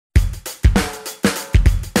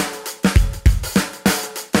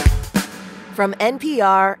From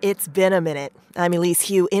NPR, it's been a minute. I'm Elise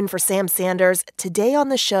Hu, in for Sam Sanders. Today on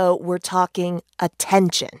the show, we're talking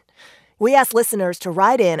attention. We asked listeners to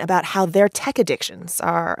write in about how their tech addictions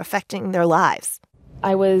are affecting their lives.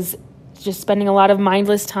 I was just spending a lot of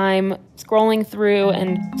mindless time scrolling through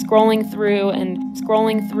and scrolling through and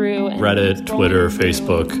scrolling through. And Reddit, Twitter,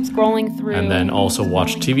 Facebook. Scrolling through. And then also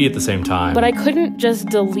watch TV at the same time. But I couldn't just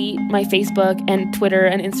delete my Facebook and Twitter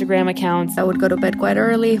and Instagram accounts. I would go to bed quite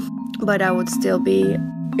early, but I would still be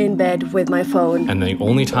in bed with my phone. And the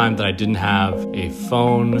only time that I didn't have a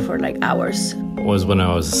phone for like hours was when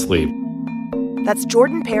I was asleep. That's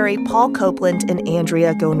Jordan Perry, Paul Copeland, and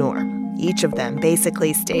Andrea Gonor. Each of them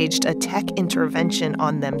basically staged a tech intervention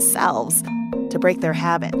on themselves to break their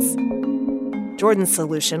habits. Jordan's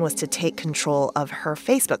solution was to take control of her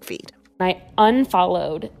Facebook feed. I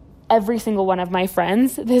unfollowed every single one of my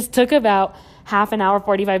friends. This took about half an hour,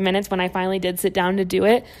 45 minutes when I finally did sit down to do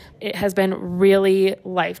it. It has been really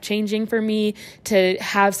life-changing for me to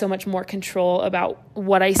have so much more control about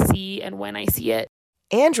what I see and when I see it.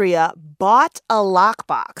 Andrea bought a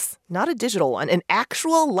lockbox, not a digital one, an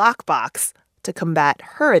actual lockbox to combat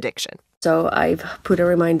her addiction. So I've put a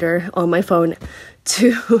reminder on my phone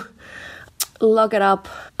to lock it up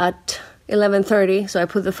at 11:30. So I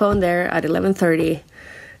put the phone there at 11:30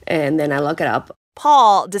 and then I lock it up.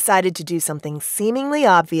 Paul decided to do something seemingly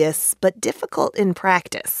obvious but difficult in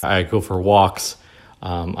practice. I go for walks.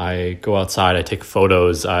 I go outside. I take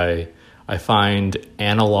photos. I find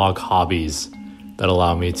analog hobbies that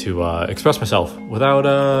allow me to express myself without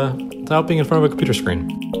being in front of a computer screen.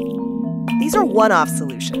 These are one-off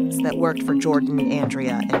solutions that worked for Jordan,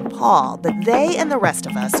 Andrea, and Paul, but they and the rest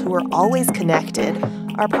of us who are always connected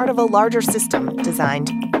are part of a larger system designed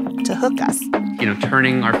to hook us.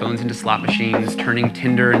 Turning our phones into slot machines, turning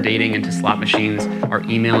Tinder and dating into slot machines, our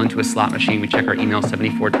email into a slot machine. We check our email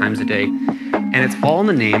 74 times a day. And it's all in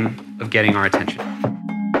the name of getting our attention.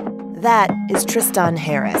 That is Tristan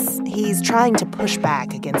Harris. He's trying to push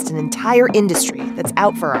back against an entire industry that's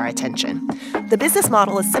out for our attention. The business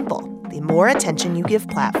model is simple. The more attention you give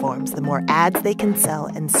platforms, the more ads they can sell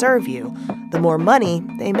and serve you, the more money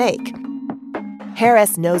they make.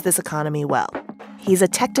 Harris knows this economy well. He's a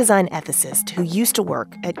tech design ethicist who used to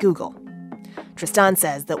work at Google. Tristan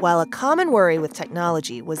says that while a common worry with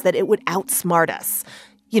technology was that it would outsmart us,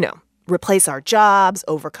 replace our jobs,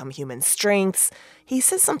 overcome human strengths, he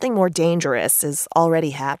says something more dangerous is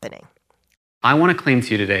already happening. I want to claim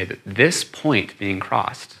to you today that this point being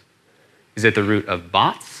crossed is at the root of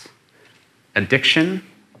bots, addiction,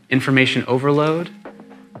 information overload,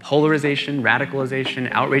 polarization,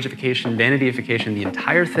 radicalization, outrageification, vanityification, the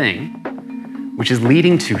entire thing, which is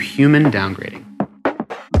leading to human downgrading.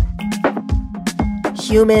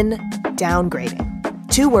 Human downgrading.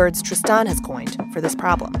 2 words Tristan has coined for this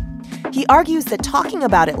problem. He argues that talking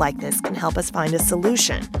about it like this can help us find a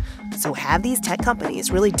solution. So have these tech companies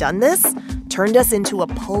really done this? Turned us into a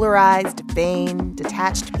polarized, vain,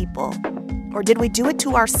 detached people? Or did we do it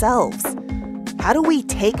to ourselves? How do we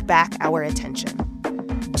take back our attention?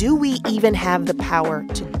 Do we even have the power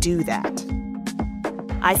to do that?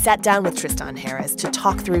 I sat down with Tristan Harris to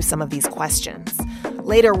talk through some of these questions.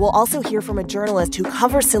 Later, we'll also hear from a journalist who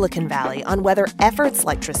covers Silicon Valley on whether efforts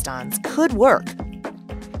like Tristan's could work.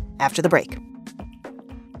 After the break.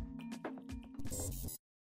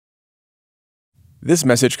 This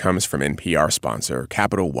message comes from NPR sponsor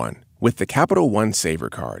Capital One. With the Capital One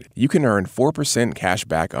Saver Card, you can earn 4% cash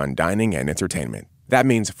back on dining and entertainment. That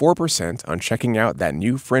means 4% on checking out that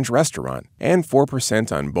new French restaurant and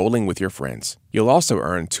 4% on bowling with your friends. You'll also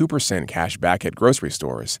earn 2% cash back at grocery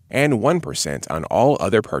stores and 1% on all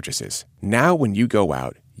other purchases. Now when you go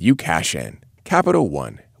out, you cash in. Capital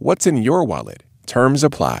One. What's in your wallet? Terms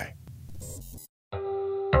apply.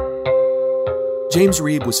 James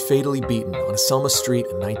Reeb was fatally beaten on Selma Street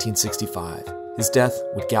in 1965. His death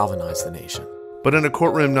would galvanize the nation. But in a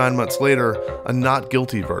courtroom 9 months later, a not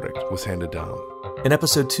guilty verdict was handed down. In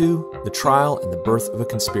Episode 2, the trial and the birth of a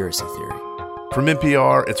conspiracy theory. From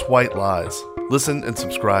NPR, it's White Lies. Listen and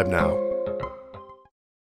subscribe now.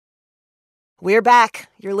 We're back.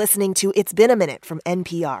 You're listening to It's Been a Minute from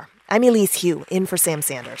NPR. I'm Elise Hu, in for Sam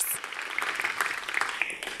Sanders.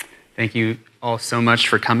 Thank you all so much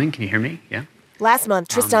for coming. Can you hear me? Yeah? Last month,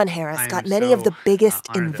 Tristan Harris got many of the biggest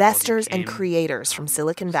investors and creators from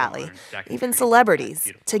Silicon Valley, even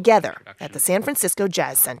celebrities, together at the San Francisco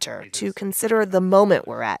Jazz Center to consider the moment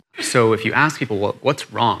we're at. So if you ask people, well,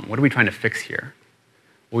 what's wrong? What are we trying to fix here?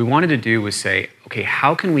 What we wanted to do was say, okay,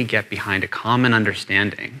 how can we get behind a common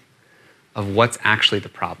understanding of what's actually the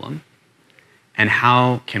problem, and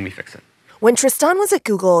how can we fix it? When Tristan was at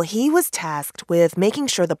Google, he was tasked with making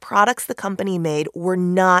sure the products the company made were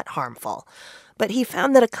not harmful. But he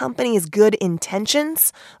found that a company's good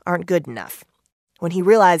intentions aren't good enough. When he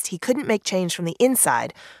realized he couldn't make change from the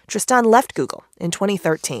inside, Tristan left Google in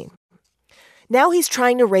 2013. Now he's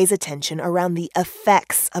trying to raise attention around the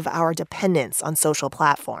effects of our dependence on social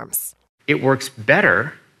platforms. It works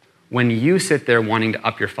better when you sit there wanting to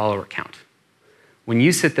up your follower count, when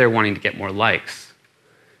you sit there wanting to get more likes,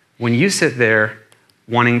 when you sit there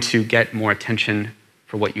wanting to get more attention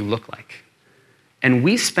for what you look like. And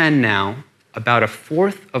we spend now about a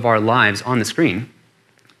fourth of our lives on the screen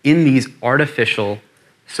in these artificial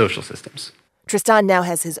social systems. Tristan now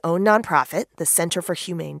has his own nonprofit, the Center for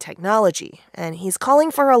Humane Technology, and he's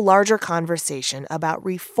calling for a larger conversation about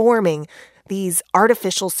reforming these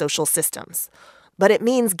artificial social systems. But it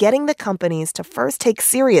means getting the companies to first take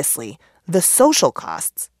seriously the social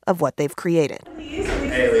costs of what they've created.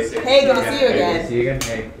 Hey, Lacey. Hey, good to see you again. Good to see you again.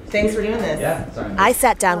 Hey. Thanks for doing this. Yeah, sorry. I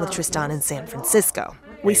sat down with Tristan in San Francisco.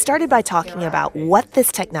 We started by talking about what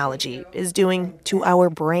this technology is doing to our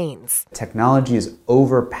brains. Technology is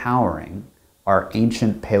overpowering our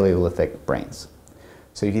ancient Paleolithic brains.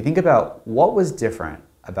 So if you think about what was different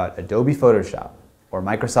about Adobe Photoshop or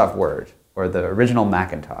Microsoft Word or the original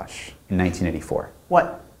Macintosh in 1984,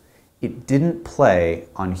 What? it didn't play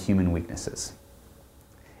on human weaknesses.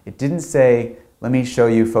 It didn't say, let me show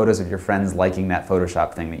you photos of your friends liking that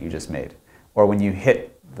Photoshop thing that you just made. Or when you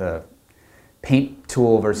hit the paint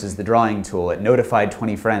tool versus the drawing tool, it notified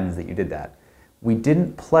 20 friends that you did that. We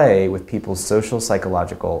didn't play with people's social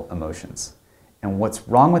psychological emotions. And what's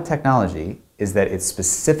wrong with technology is that it's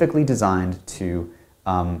specifically designed to,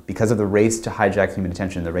 because of the race to hijack human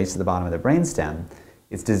attention, the race to the bottom of the brainstem,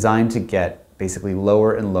 it's designed to get basically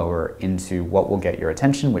lower and lower into what will get your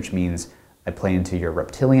attention, which means I play into your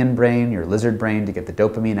reptilian brain, your lizard brain to get the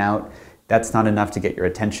dopamine out. That's not enough to get your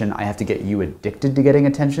attention. I have to get you addicted to getting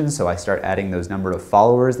attention, so I start adding those number of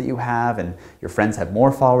followers that you have, and your friends have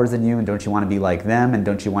more followers than you, and don't you want to be like them, and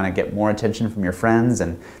don't you want to get more attention from your friends,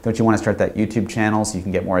 and don't you want to start that YouTube channel so you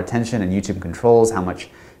can get more attention, and YouTube controls how much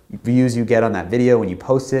views you get on that video when you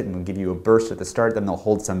post it, and will give you a burst at the start, then they'll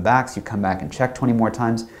hold some back, so you come back and check 20 more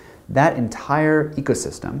times. That entire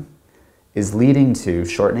ecosystem is leading to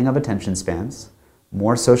shortening of attention spans,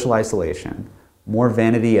 more social isolation, more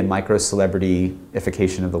vanity and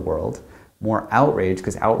micro-celebrity-ification of the world, more outrage,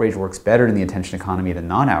 because outrage works better in the attention economy than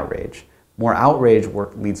non-outrage. More outrage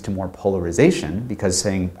leads to more polarization, because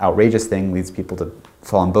saying outrageous thing leads people to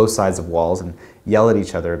fall on both sides of walls and yell at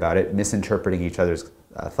each other about it, misinterpreting each other's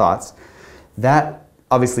thoughts. That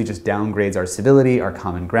obviously just downgrades our civility, our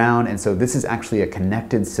common ground, and so this is actually a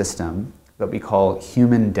connected system that we call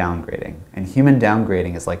human downgrading. And human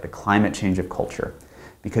downgrading is like the climate change of culture,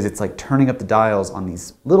 because it's like turning up the dials on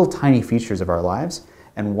these little tiny features of our lives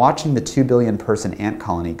and watching the 2 billion person ant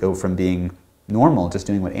colony go from being normal, just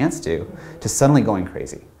doing what ants do, to suddenly going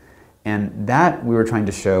crazy. And that, we were trying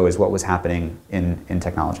to show, is what was happening in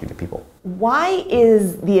technology to people. Why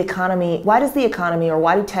does the economy, or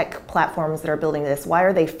why do tech platforms that are building this, why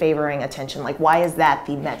are they favoring attention? Like, why is that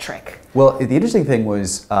the metric? Well, the interesting thing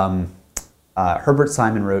was, Herbert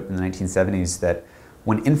Simon wrote in the 1970s that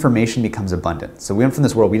when information becomes abundant, so we went from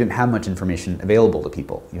this world, we didn't have much information available to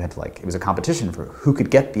people. You had to it was a competition for who could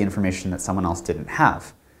get the information that someone else didn't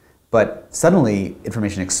have. But suddenly,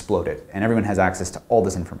 information exploded, and everyone has access to all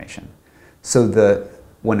this information. So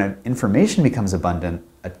when information becomes abundant,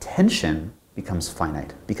 attention becomes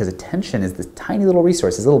finite, because attention is this tiny little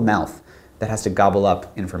resource, this little mouth that has to gobble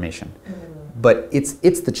up information. But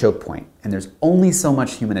it's the choke point, and there's only so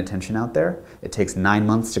much human attention out there. It takes 9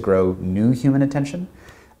 months to grow new human attention.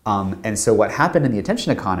 And so what happened in the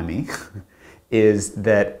attention economy is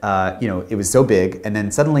that it was so big, and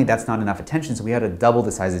then suddenly that's not enough attention, so we had to double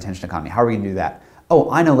the size of the attention economy. How are we going to do that?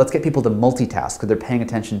 Oh, I know, let's get people to multitask, because they're paying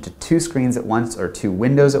attention to 2 screens at once, or 2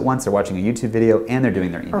 windows at once. They're watching a YouTube video, and they're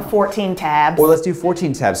doing their email. Or 14 tabs. Or let's do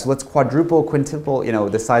 14 tabs, so let's quadruple, quintuple,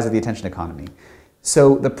 the size of the attention economy.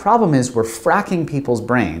 So the problem is we're fracking people's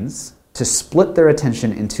brains to split their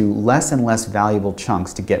attention into less and less valuable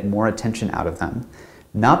chunks to get more attention out of them.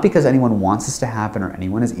 Not because anyone wants this to happen or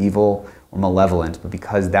anyone is evil or malevolent, but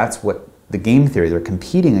because that's what the game theory, they're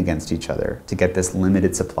competing against each other to get this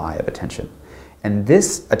limited supply of attention. And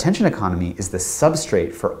this attention economy is the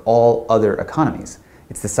substrate for all other economies.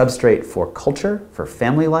 It's the substrate for culture, for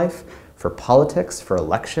family life, for politics, for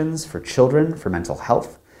elections, for children, for mental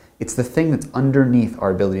health. It's the thing that's underneath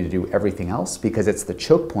our ability to do everything else, because it's the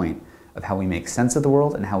choke point of how we make sense of the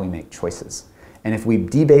world and how we make choices. And if we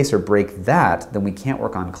debase or break that, then we can't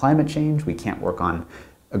work on climate change, we can't work on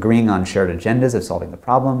agreeing on shared agendas of solving the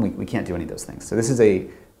problem. We can't do any of those things. So this is a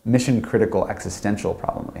mission-critical existential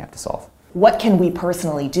problem that we have to solve. What can we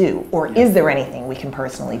personally do? Or is there anything we can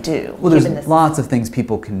personally do? Well, there's lots of things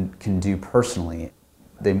people can do personally.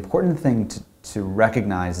 The important thing to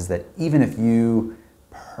recognize is that even if you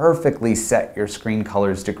perfectly set your screen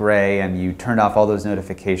colors to gray and you turned off all those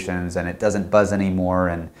notifications and it doesn't buzz anymore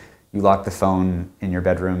and you lock the phone in your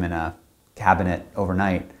bedroom in a cabinet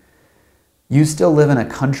overnight, you still live in a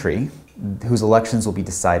country whose elections will be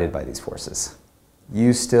decided by these forces.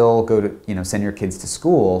 You still go to, send your kids to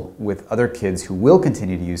school with other kids who will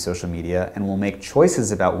continue to use social media and will make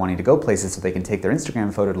choices about wanting to go places so they can take their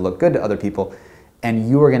Instagram photo to look good to other people, and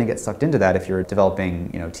you are going to get sucked into that if you're a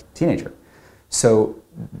developing, teenager. So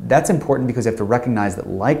that's important because you have to recognize that,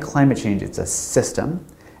 like climate change, it's a system,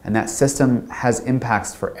 and that system has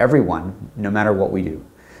impacts for everyone, no matter what we do.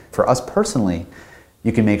 For us personally,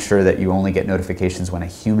 you can make sure that you only get notifications when a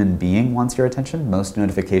human being wants your attention. Most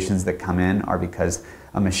notifications that come in are because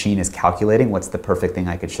a machine is calculating what's the perfect thing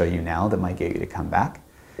I could show you now that might get you to come back.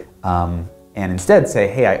 And instead say,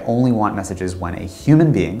 hey, I only want messages when a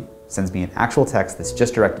human being sends me an actual text that's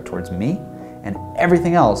just directed towards me, and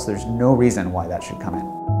everything else, there's no reason why that should come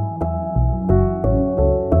in.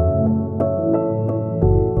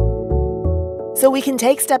 So we can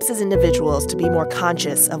take steps as individuals to be more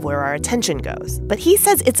conscious of where our attention goes. But he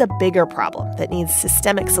says it's a bigger problem that needs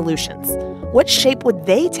systemic solutions. What shape would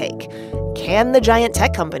they take? Can the giant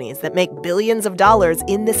tech companies that make billions of dollars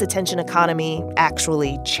in this attention economy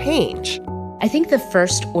actually change? I think the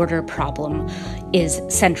first order problem is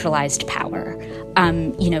centralized power.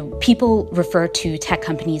 People refer to tech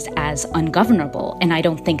companies as ungovernable, and I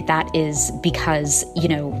don't think that is because,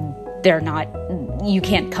 you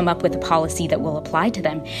can't come up with a policy that will apply to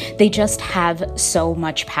them. They just have so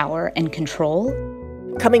much power and control.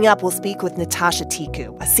 Coming up, we'll speak with Natasha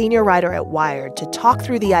Tiku, a senior writer at Wired, to talk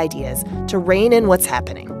through the ideas to rein in what's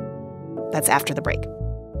happening. That's after the break.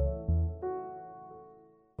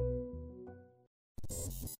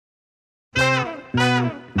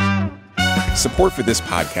 Support for this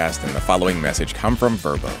podcast and the following message come from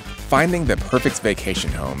Vrbo. Finding the perfect vacation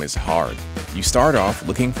home is hard. You start off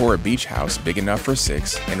looking for a beach house big enough for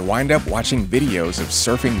 6 and wind up watching videos of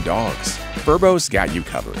surfing dogs. Vrbo's got you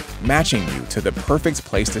covered, matching you to the perfect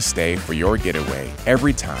place to stay for your getaway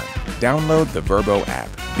every time. Download the Vrbo app,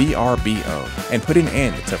 VRBO, and put an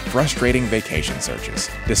end to frustrating vacation searches.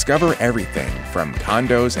 Discover everything from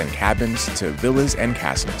condos and cabins to villas and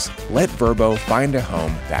castles. Let Vrbo find a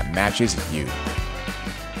home that matches you.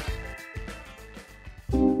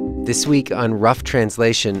 This week on Rough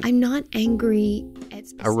Translation, I'm not angry at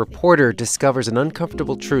a reporter discovers an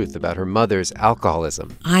uncomfortable truth about her mother's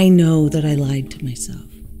alcoholism. I know that I lied to myself.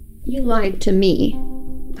 You lied to me.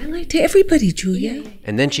 I lied to everybody, Julia.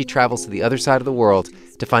 And then she travels to the other side of the world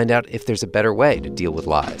to find out if there's a better way to deal with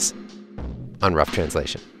lies. On Rough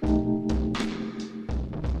Translation.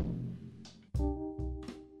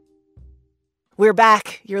 We're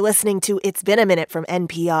back. You're listening to It's Been a Minute from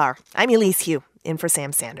NPR. I'm Elise Hu, in for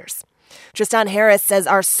Sam Sanders. Tristan Harris says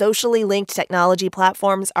our socially linked technology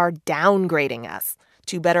platforms are downgrading us.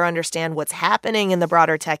 To better understand what's happening in the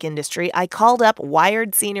broader tech industry, I called up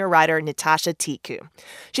Wired senior writer Natasha Tiku.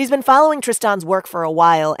 She's been following Tristan's work for a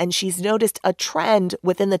while, and she's noticed a trend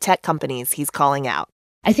within the tech companies he's calling out.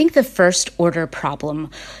 I think the first order problem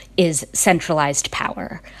is centralized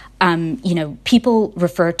power. People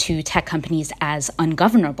refer to tech companies as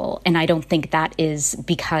ungovernable, and I don't think that is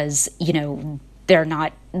because, you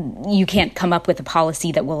can't come up with a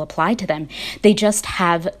policy that will apply to them. They just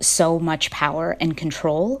have so much power and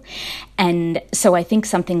control. And so I think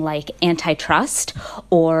something like antitrust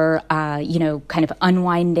or, kind of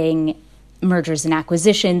unwinding mergers and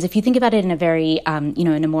acquisitions, if you think about it in a very,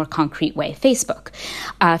 in a more concrete way, Facebook.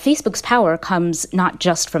 Facebook's power comes not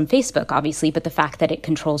just from Facebook, obviously, but the fact that it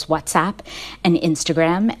controls WhatsApp and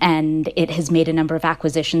Instagram, and it has made a number of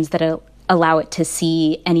acquisitions that allow it to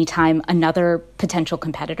see anytime another potential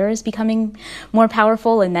competitor is becoming more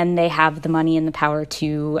powerful, and then they have the money and the power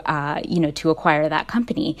to, to acquire that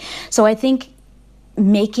company. So I think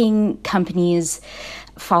making companies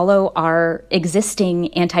follow our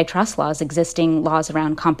existing antitrust laws, existing laws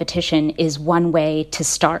around competition is one way to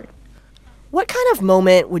start. What kind of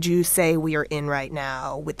moment would you say we are in right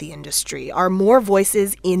now with the industry? Are more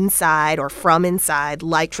voices inside or from inside,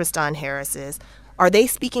 like Tristan Harris's, are they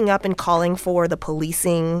speaking up and calling for the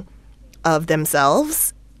policing of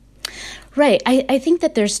themselves? Right. I think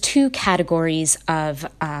that there's two categories of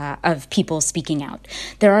people speaking out.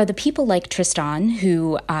 There are the people like Tristan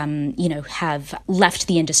who, have left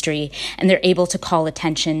the industry and they're able to call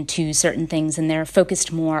attention to certain things, and they're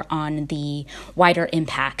focused more on the wider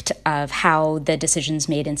impact of how the decisions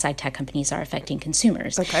made inside tech companies are affecting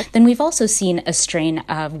consumers. Okay. Then we've also seen a strain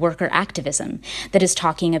of worker activism that is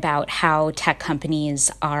talking about how tech companies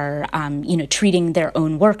are, treating their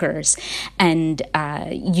own workers and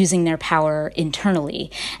using their power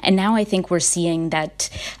internally. And now I think we're seeing that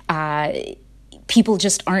people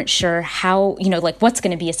just aren't sure how, what's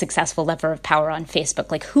going to be a successful lever of power on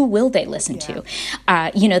Facebook. Like, who will they listen to?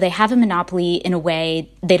 They have a monopoly in a way.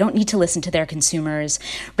 They don't need to listen to their consumers.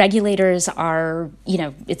 Regulators are,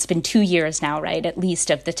 it's been 2 years now, right, at least,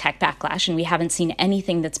 of the tech backlash, and we haven't seen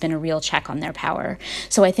anything that's been a real check on their power.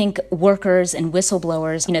 So I think workers and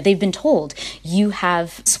whistleblowers, they've been told you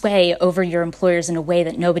have sway over your employers in a way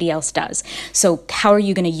that nobody else does. So how are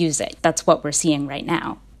you going to use it? That's what we're seeing right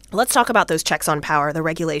now. Let's talk about those checks on power, the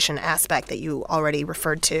regulation aspect that you already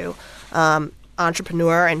referred to.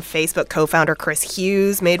 Entrepreneur and Facebook co-founder Chris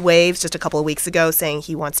Hughes made waves just a couple of weeks ago saying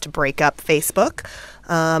he wants to break up Facebook.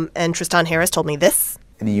 And Tristan Harris told me this.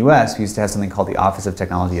 In the US, we used to have something called the Office of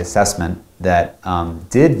Technology Assessment that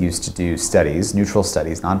did used to do studies, neutral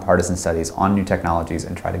studies, nonpartisan studies on new technologies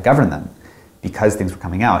and try to govern them because things were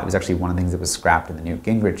coming out. It was actually one of the things that was scrapped in the Newt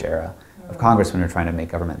Gingrich era of Congress when we were trying to make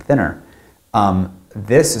government thinner.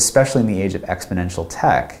 This, especially in the age of exponential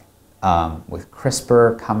tech, with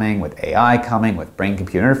CRISPR coming, with AI coming, with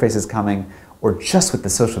brain-computer interfaces coming, or just with the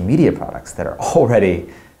social media products that are already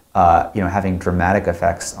having dramatic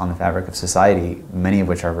effects on the fabric of society, many of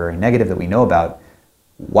which are very negative that we know about,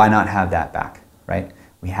 why not have that back, right?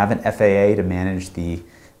 We have an FAA to manage the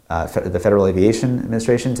Federal Aviation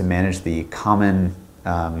Administration to manage the common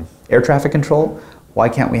air traffic control. Why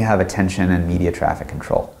can't we have attention and media traffic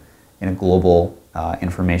control in a global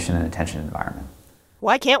information and attention environment?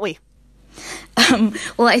 Why can't we?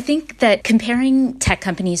 Well, I think that comparing tech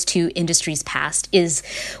companies to industries past is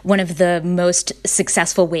one of the most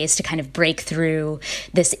successful ways to kind of break through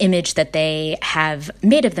this image that they have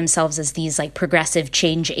made of themselves as these like progressive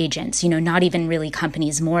change agents, not even really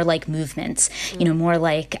companies, more like movements, more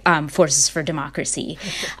like forces for democracy.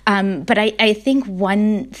 But I think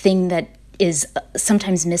one thing that is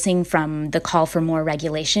sometimes missing from the call for more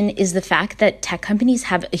regulation is the fact that tech companies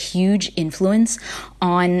have a huge influence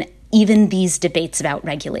on even these debates about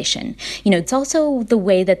regulation. It's also the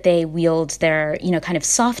way that they wield their, kind of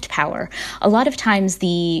soft power. A lot of times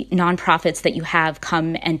the nonprofits that you have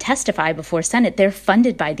come and testify before Senate, they're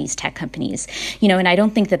funded by these tech companies, and I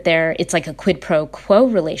don't think that it's like a quid pro quo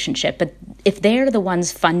relationship, but if they're the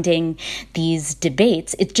ones funding these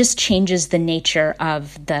debates, it just changes the nature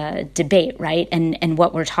of the debate, right? And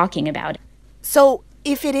what we're talking about. So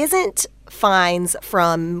if it isn't fines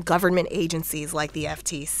from government agencies like the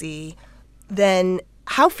FTC, then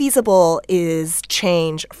how feasible is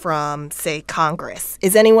change from, say, Congress?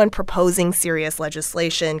 Is anyone proposing serious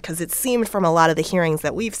legislation? Because it seemed from a lot of the hearings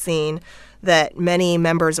that we've seen that many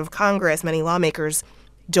members of Congress, many lawmakers,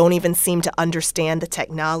 don't even seem to understand the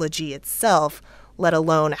technology itself, let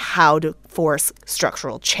alone how to force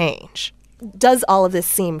structural change. Does all of this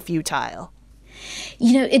seem futile?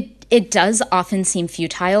 It does often seem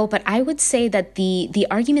futile, but I would say that the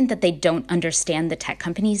argument that they don't understand the tech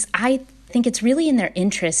companies, I think it's really in their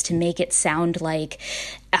interest to make it sound like,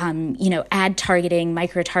 ad targeting,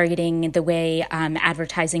 micro-targeting, the way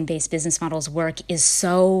advertising-based business models work is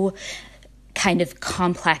so kind of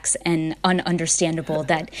complex and ununderstandable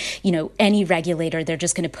that, any regulator, they're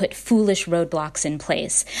just going to put foolish roadblocks in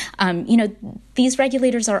place. These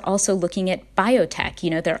regulators are also looking at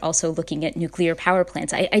biotech, they're also looking at nuclear power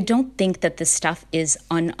plants. I don't think that this stuff is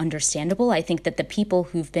ununderstandable. I think that the people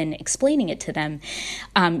who've been explaining it to them,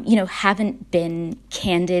 haven't been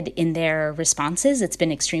candid in their responses. It's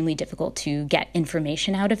been extremely difficult to get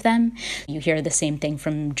information out of them. You hear the same thing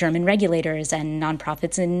from German regulators and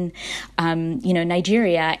nonprofits in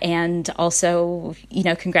Nigeria, and also,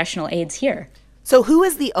 congressional aides here. So who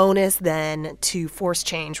is the onus then to force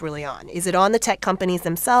change really on? Is it on the tech companies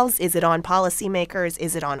themselves? Is it on policymakers?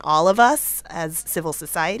 Is it on all of us as civil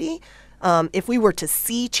society? If we were to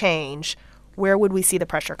see change, where would we see the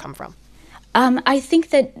pressure come from? I think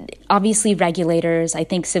that obviously regulators, I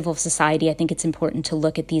think civil society, I think it's important to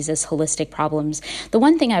look at these as holistic problems. The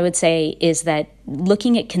one thing I would say is that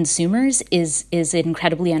looking at consumers is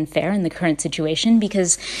incredibly unfair in the current situation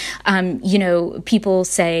because, people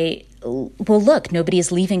say, well, look, nobody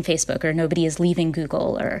is leaving Facebook or nobody is leaving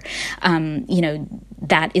Google, or,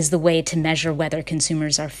 that is the way to measure whether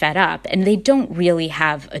consumers are fed up. And they don't really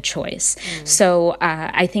have a choice. So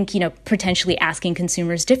I think, potentially asking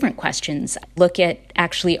consumers different questions, look at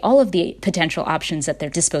actually all of the potential options at their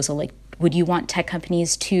disposal, like, would you want tech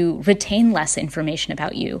companies to retain less information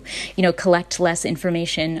about you, collect less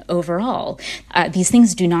information overall? These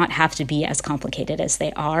things do not have to be as complicated as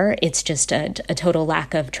they are. It's just a total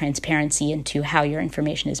lack of transparency into how your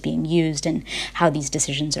information is being used and how these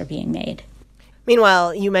decisions are being made.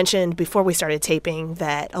 Meanwhile, you mentioned before we started taping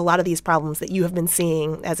that a lot of these problems that you have been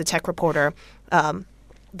seeing as a tech reporter,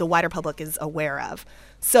 the wider public is aware of.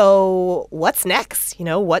 So what's next?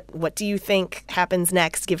 What do you think happens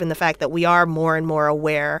next, given the fact that we are more and more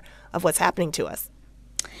aware of what's happening to us?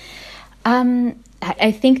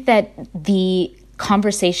 I think that the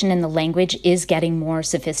conversation and the language is getting more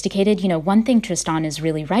sophisticated. One thing Tristan is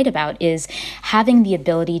really right about is having the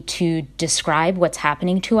ability to describe what's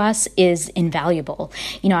happening to us is invaluable.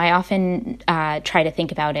 I often try to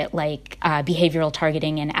think about it like behavioral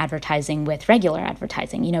targeting and advertising with regular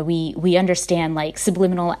advertising. We understand like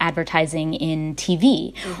subliminal advertising in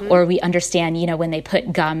TV, or we understand, when they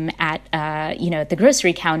put gum at, the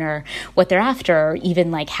grocery counter, what they're after, or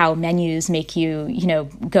even like how menus make you,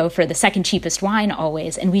 go for the second cheapest wine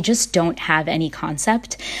always. And we just don't have any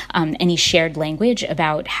concept, any shared language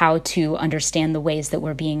about how to understand the ways that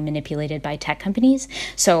we're being manipulated by tech companies.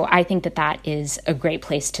 So I think that is a great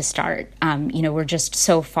place to start. We're just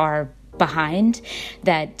so far behind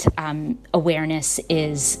that awareness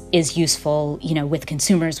is useful, with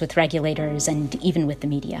consumers, with regulators, and even with the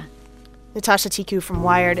media. Natasha Tiku from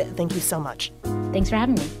Wired, thank you so much. Thanks for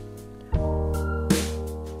having me.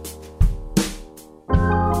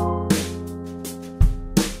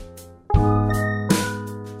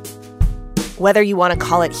 Whether you want to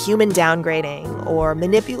call it human downgrading or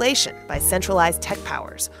manipulation by centralized tech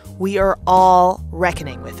powers, we are all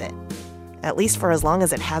reckoning with it, at least for as long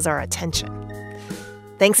as it has our attention.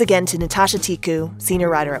 Thanks again to Natasha Tiku, senior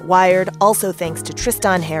writer at Wired. Also thanks to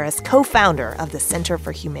Tristan Harris, co-founder of the Center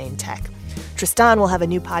for Humane Tech. Tristan will have a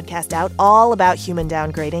new podcast out all about human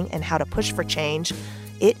downgrading and how to push for change.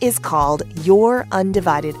 It is called Your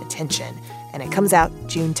Undivided Attention, and it comes out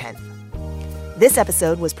June 10th. This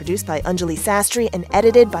episode was produced by Anjali Sastry and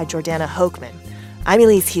edited by Jordana Hochman. I'm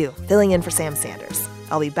Elise Hu, filling in for Sam Sanders.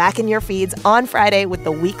 I'll be back in your feeds on Friday with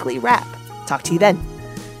the weekly wrap. Talk to you then.